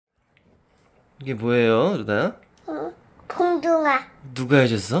이게 뭐예요, 루다야? 봉둥아. 누가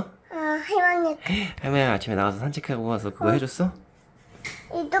해줬어? 할머니가. 할머니가 아침에 나가서 산책하고 와서 그거 해줬어?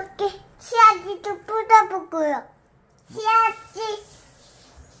 이렇게 씨앗이도 뿌려보고요. 씨앗이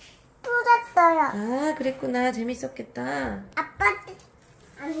뿌렸어요. 아, 그랬구나. 재밌었겠다. 아빠한테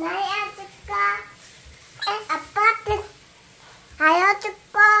안아줄까? 아빠한테 알려줄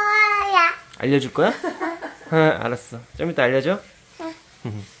거야. 알려줄 거야? 알았어. 좀 이따 알려줘?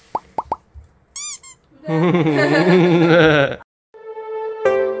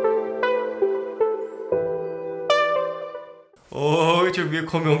 저 위에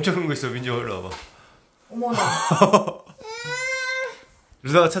거미 엄청 큰 거 있어. 민지 올라 와봐. 어머나.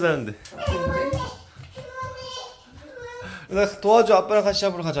 루다가 찾아왔는데. 루다 도와줘. 아빠랑 같이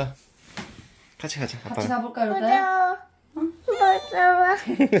잡으러 가자. 같이 가자. 아빠랑. 같이 가볼까, 루다야? 무서워.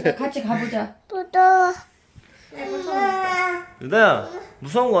 같이 가보자. 무서워. 루다야,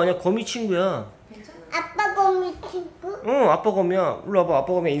 무서운 거 아니야. 거미 친구야. 아빠 거미 친구? 응, 아빠 거미야. 일로 와봐.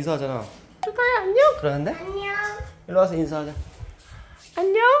 아빠 거미 인사하잖아. 루다야, 안녕. 그러는데? 안녕. 일로 와서 인사하자.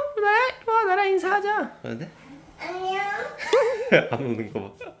 안녕, 루다야. 일로 와, 나랑 인사하자. 그러는데? 안녕. 안 웃는 거 봐.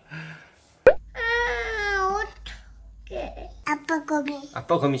 어떡해. 아빠 거미.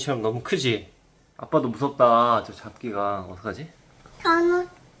 아빠 거미처럼 너무 크지? 아빠도 무섭다. 저 잡기가. 어떡하지? 저는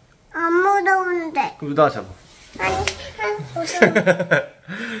안 무서운데. 그럼 루다가 잡아. 아니, 무서워.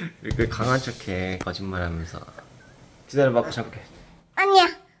 이렇게 강한 척해. 거짓말하면서. 기다려봐. 아빠 잡을게. 아니야.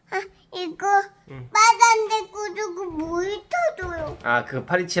 이거 빨간색 구두고 뭐 있어줘요. 아, 그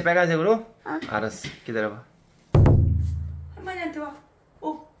파리치에 빨간색으로? 알았어. 기다려봐. 할머니한테 와.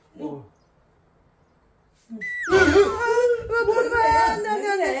 오.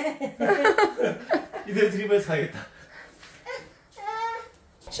 안돼. 이대 드리블 사야겠다.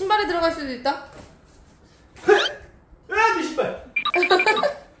 신발에 들어갈 수도 있다. 내 신발.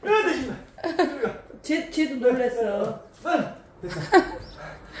 내 신발. 쟤도 놀랬어. 됐어.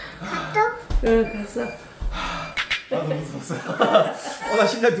 갔어? 응, 갔어. 나도 무서웠어. 나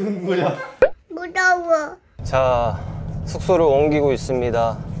심장 두근 거냐? 무서워. 자, 숙소를 옮기고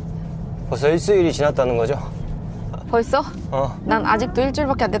있습니다. 벌써 일주일이 지났다는 거죠? 벌써? 난 아직도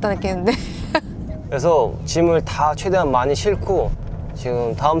일주일밖에 안 됐다 느끼는데. 그래서 짐을 다 최대한 많이 싣고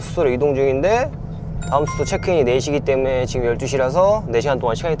지금 다음 숙소로 이동 중인데, 다음 숙소 체크인이 4시기 때문에 지금 12시라서 4시간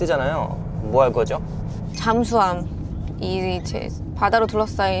동안 시간이 뜨잖아요. 뭐 할 거죠? 잠수함. 바다로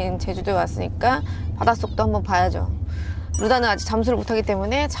둘러싸인 제주도에 왔으니까 바닷속도 한번 봐야죠. 루다는 아직 잠수를 못하기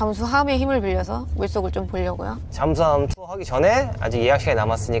때문에 잠수함의 힘을 빌려서 물속을 좀 보려고요. 잠수함 투어 하기 전에 아직 예약 시간이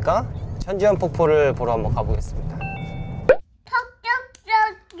남았으니까 천지연 폭포를 보러 한번 가보겠습니다.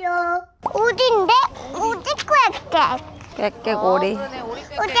 턱적적요. 어딘데? 어디 거야, 깨깨고리.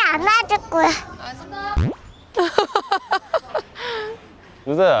 어디 안아줄 거야.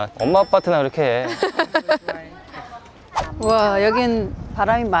 루다야, 엄마 아빠한테나 그렇게 해. 와, 여긴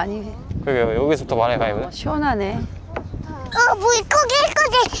바람이 많이 그러게, 여기서부터 말해 가요. 시원하네. 물고기.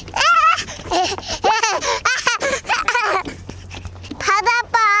 바다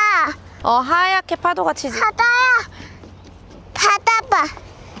봐. 하얗게 파도가 치지. 바다야. 바다 봐.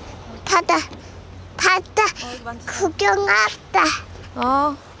 바다 구경하다.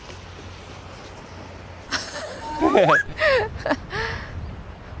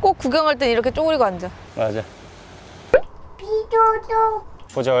 꼭 구경할 땐 이렇게 쪼그리고 앉아. 맞아. 비도도.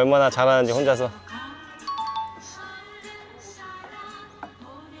 보자 얼마나 잘하는지 혼자서.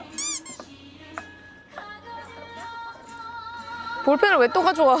 볼펜을 왜 또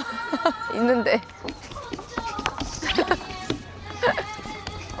가져와? 있는데.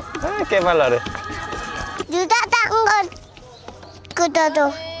 깨발랄해. 누다장어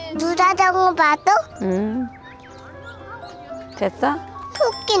그려도 누다장어 봐도 됐어?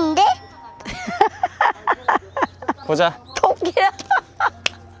 토끼인데? 보자. 토끼야.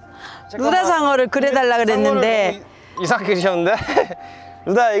 루다상어를 그려달라 그랬는데 이상하게 그리셨는데?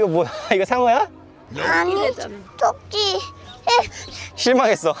 루다 이거 뭐야? 이거 상어야? 아니 토끼.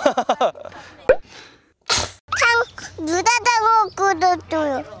 실망했어. 누다장어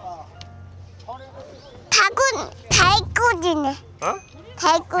그려줘요. 달구지네.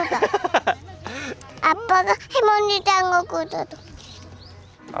 달구다. 아빠가 할머니 장어 그려도.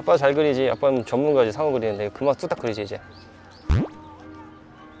 아빠 잘 그리지. 아빠는 전문가지. 상어 그리는데 그만 뚝딱 그리지 이제.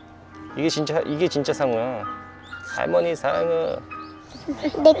 이게 진짜 상어야. 할머니 상어.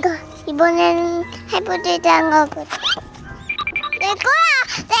 내가 이번에는 할머니 장어 그려. 내 거야.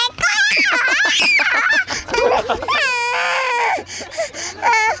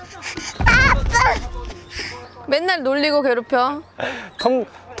 아빠. 맨날 놀리고 괴롭혀.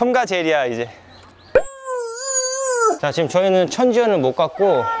 톰과 제리야 이제. 자, 지금 저희는 천지연을 못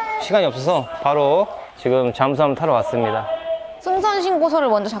갔고 시간이 없어서 바로 지금 잠수함 타러 왔습니다. 승선 신고서를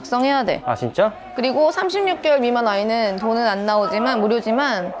먼저 작성해야 돼. 아 진짜? 그리고 36개월 미만 아이는 돈은 안 나오지만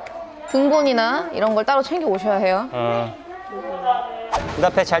무료지만 등본이나 이런 걸 따로 챙겨 오셔야 해요. 나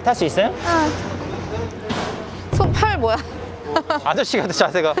배 잘 탈 수 있어요? 손 팔 뭐야? 아저씨 같은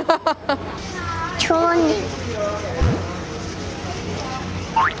자세가. 좋은.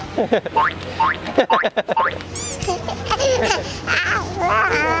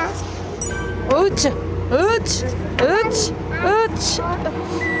 으치, 으치, 으치, 으치. 나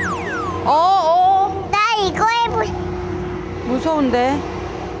이거 해볼. 무서운데.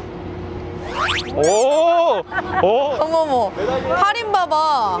 오! 오! 어머머, 팔힘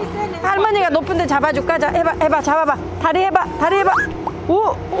봐봐. 할머니가 높은데 잡아줄까? 자, 해봐, 해봐, 잡아봐. 다리 해봐, 다리 해봐.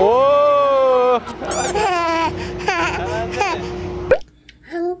 오, 오!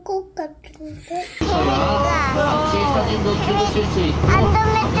 한국 같은데?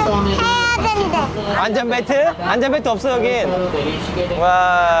 안전벨트 해야 된대. 안전벨트? 안전벨트 없어 여긴.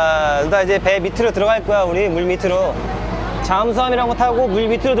 와, 나 이제 배 밑으로 들어갈 거야. 우리 물 밑으로. 잠수함이란 거 타고 물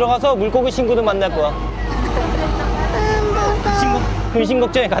밑으로 들어가서 물고기 친구들 만날 거야. 근심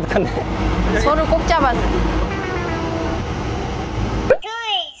걱정이 가득한데. 손을 꼭 잡았어.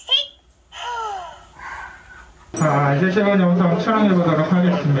 자, 이제 시간 영상 촬영해 보도록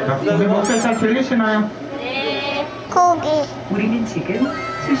하겠습니다. 오늘 목소리 잘 들리시나요? 고기. 우리는 지금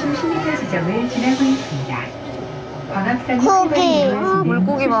수심 10m 지점을 지나고 있습니다. 광합성이 고기.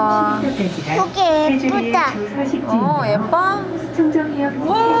 물고기 봐. 고기 예쁘다. 예뻐?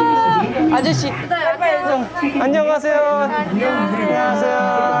 아저씨. 안녕하세요. 안녕하세요.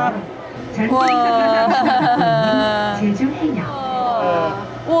 와. 제주 해녀.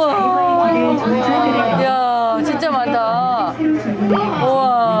 우와. 야, 진짜 많다.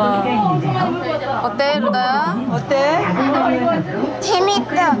 우와. 어때, 루다야? 어때?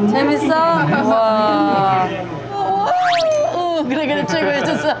 재밌어. 재밌어? 와. 그래, 그래, 최고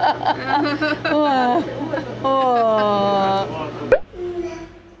해줬어. 우와. 우와.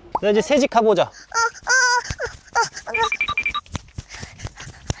 나 이제 새집 가보자.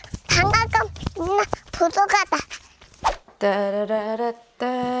 장갑감 누나 도서가다.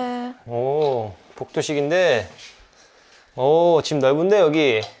 따라라라따. 오, 복도식인데. 오, 집 넓은데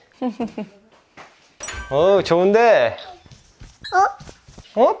여기. 좋은데.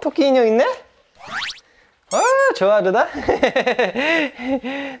 토끼 인형 있네? 좋아, 루다.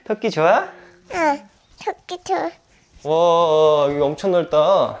 토끼 좋아? 응. 토끼처럼. 와, 여기 엄청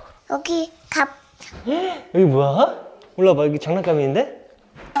넓다. 여기 갑. 여기 뭐야? 올라봐, 여기 장난감인데?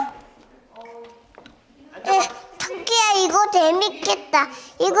 토끼야 이거 재밌겠다.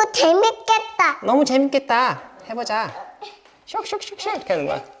 이거 재밌겠다. 너무 재밌겠다. 해보자. 슉슉슉슉 이렇게 하는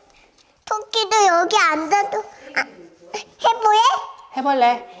거야. 토끼도 여기 앉아도 해보래?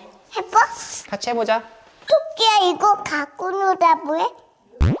 해볼래? 해봐? 같이 해보자. 토끼야 이거 갖고 놀다 뭐해?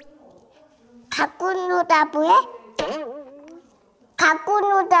 갖고 놀다 뭐해? 갖고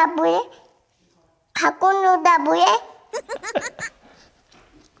놀다 뭐해? 갖고 놀다 뭐해?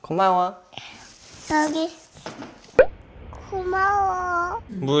 고마워. 여기 고마워.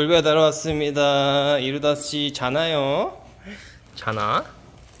 물 배달러 왔습니다. 이루다 씨 자나요? 자나?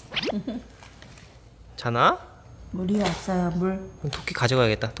 자나? 물이 왔어요, 물. 그럼 토끼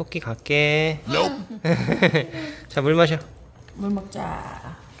가져가야겠다. 토끼 갈게. 자, 물 마셔. 물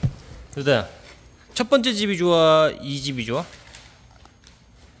먹자. 루다야, 첫 번째 집이 좋아? 이 집이 좋아?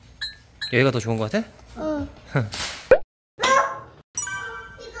 여기가 더 좋은 것 같아? 응.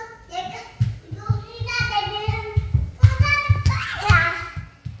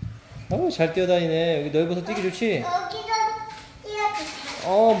 잘 뛰어다니네. 여기 넓어서 뛰기 좋지? 여기도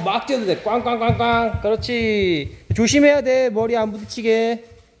뛰어주세요. 막 뛰어도 돼. 꽝꽝꽝꽝. 그렇지. 조심해야 돼. 머리 안 부딪히게.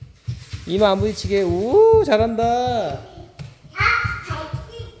 이마 안 부딪히게. 우, 잘한다.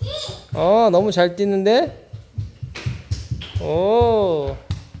 너무 잘 뛰는데? 오.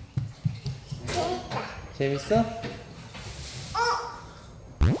 재밌어?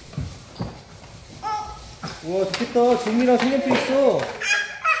 우와, 좋겠다. 종이랑 색연필 있어.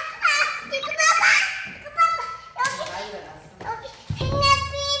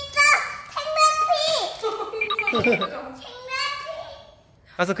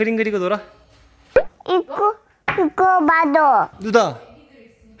 가서 그림 그리고 놀아. 이거 봐도. 누다,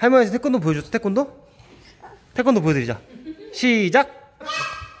 할머니한테 태권도 보여줬어? 태권도? 태권도 보여드리자. 시작.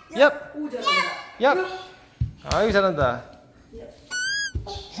 얍. 얍. 아유, 잘한다.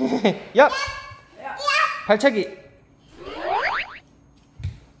 얍. 발차기.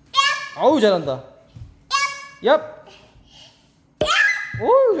 아우, 잘한다. 얍.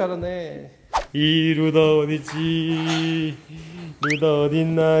 오, 잘하네. 이 루다 어딨지? 루다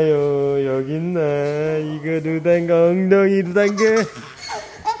어딨나요? 여기 있나? 이거 루다인가? 엉덩이 루다인가?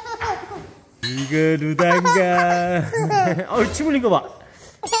 이거 루다인가? 어우, 침 흘린 거 봐.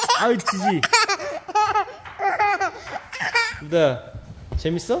 아우, 지지. 루다,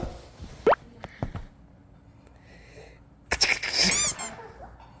 재밌어?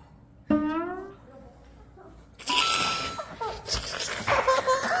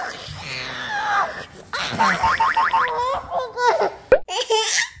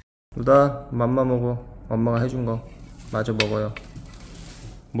 루다, 맘마 먹어. 엄마가 해준 거 마저 먹어요.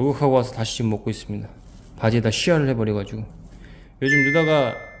 목욕하고 와서 다시 지금 먹고 있습니다. 바지에다 시야를 해버려가지고. 요즘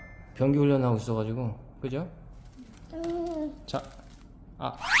루다가 변기 훈련하고 있어가지고, 그죠? 자,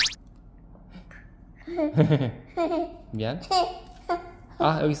 아 미안.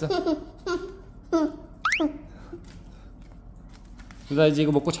 아, 여기 있어. 루다 이제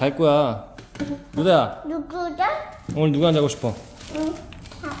이거 먹고 잘 거야. 루다야, 누구죠? 오늘 누구랑 자고 싶어?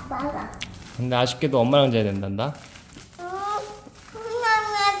 아빠가. 근데 아쉽게도 엄마랑 자야 된단다. 하나만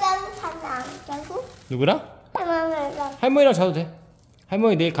사람 자고. 누구랑? 하나만. 할머니랑 자도 돼.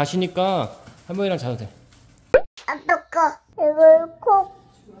 할머니 내일 가시니까 할머니랑 자도 돼. 아빠 거. 이걸 콕.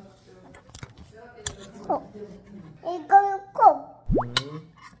 이걸 콕.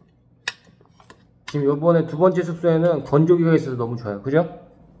 지금 요번에 두 번째 숙소에는 건조기가 있어서 너무 좋아요. 그죠?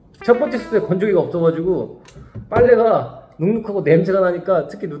 첫 번째 숙소에 건조기가 없어가지고 빨래가 눅눅하고 냄새가 나니까,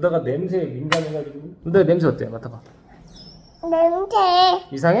 특히 루다가 냄새에 민감해가지고. 루다 냄새 어때? 맡아봐. 냄새.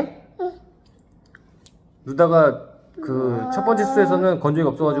 이상해? 응. 루다가 그 첫 번째 숙소에서는 건조기가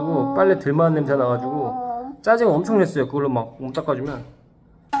없어가지고 빨래 들만한 냄새 나가지고 짜증 엄청 냈어요. 그걸로 막 몸 닦아주면.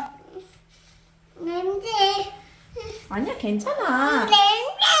 냄새. 아니야, 괜찮아. 냄새.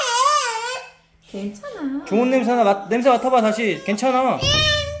 괜찮아. 좋은 냄새 하나 냄새 맡아봐. 다시. 괜찮아.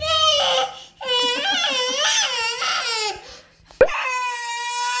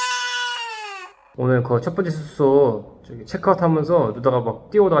 오늘 그 첫 번째 숙소 저기 체크아웃 하면서 루다가 막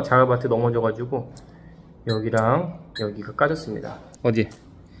뛰어오다가 자갈밭에 넘어져가지고 여기랑 여기가 까졌습니다. 어디?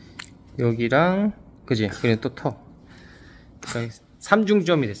 여기랑, 그지? 그리고 또 턱. 그러니까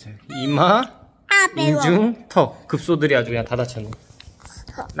 3중점이 됐어요. 이마, 인중, 턱. 급소들이 아주 그냥 다 다쳤네.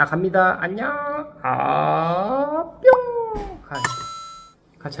 나 갑니다. 안녕. 아, 뿅.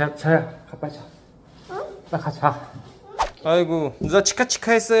 가, 자야. 가, 빨리 자. 나 가, 자. 아이고, 누나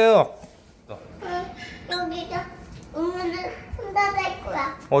치카치카 했어요. 여기서 오늘은 혼자 잘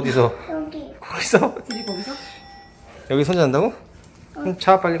거야. 어디서? 여기. 거기서? 여기 혼자 잔다고? 그럼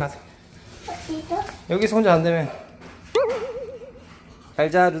자, 빨리 가서. 어디서? 여기서 혼자 안 되면. 잘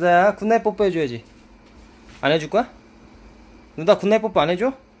자, 루다야. 굿나잇 뽀뽀 해줘야지. 안 해줄 거야? 루다 굿나잇 뽀뽀 안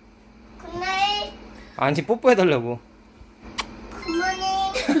해줘? 굿나잇. 아니, 뽀뽀 해달라고. 굿모닝.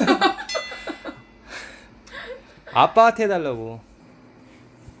 아빠한테 해달라고.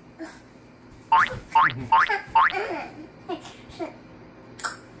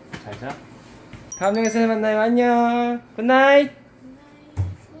 잘 자. 다음 영상에서 만나요. 안녕. 굿나잇.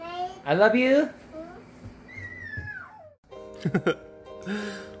 I love you.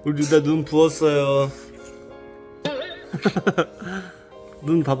 우리 루다 눈 부었어요.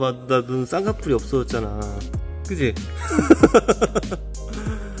 눈 봐봐. 나 눈 쌍꺼풀이 없어졌잖아. 그지?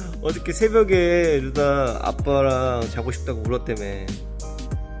 어저께 새벽에 루다 아빠랑 자고 싶다고 울었다며.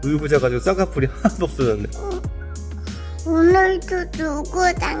 울고 자가지고 쌍꺼풀이 하나도 없어졌네. 오늘도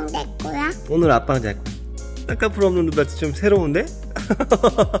누구랑 될 거야? 오늘 아빠랑 잘 거야. 쌍꺼풀 없는 루다 좀 새로운데?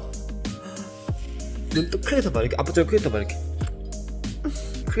 눈 또 크게 떠봐. 이렇게 아빠처럼 크게 떠봐. 이렇게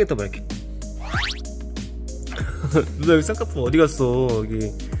크게 떠봐. 이렇게. 루다 여기 쌍꺼풀 어디 갔어?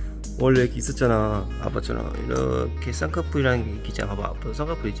 여기 원래 이렇게 있었잖아. 아빠처럼 이렇게 쌍꺼풀이라는 게 있잖아. 봐봐. 아빠도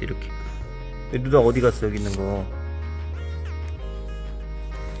쌍꺼풀 있지. 이렇게. 루다 어디 갔어? 여기 있는 거.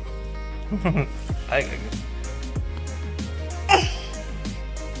 아이고.